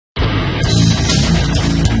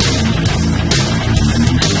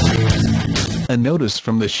A notice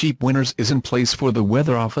from the sheep winners is in place for the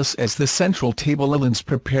Weather Office as the Central Tablelands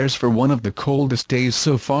prepares for one of the coldest days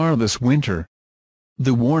so far this winter.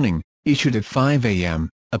 The warning, issued at 5 a.m.,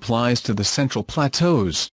 applies to the Central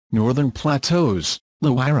Plateaus, Northern Plateaus,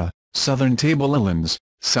 Llawarra, Southern Tablelands,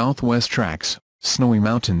 Southwest Tracts, Snowy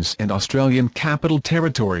Mountains and Australian Capital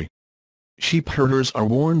Territory. Sheep herders are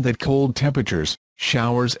warned that cold temperatures,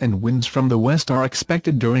 showers and winds from the west are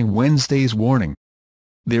expected during Wednesday's warning.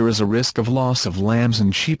 There is a risk of loss of lambs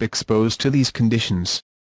and sheep exposed to these conditions.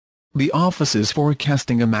 The office is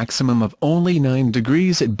forecasting a maximum of only 9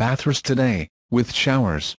 degrees at Bathurst today, with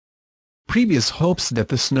showers. Previous hopes that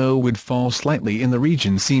the snow would fall slightly in the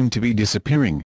region seem to be disappearing,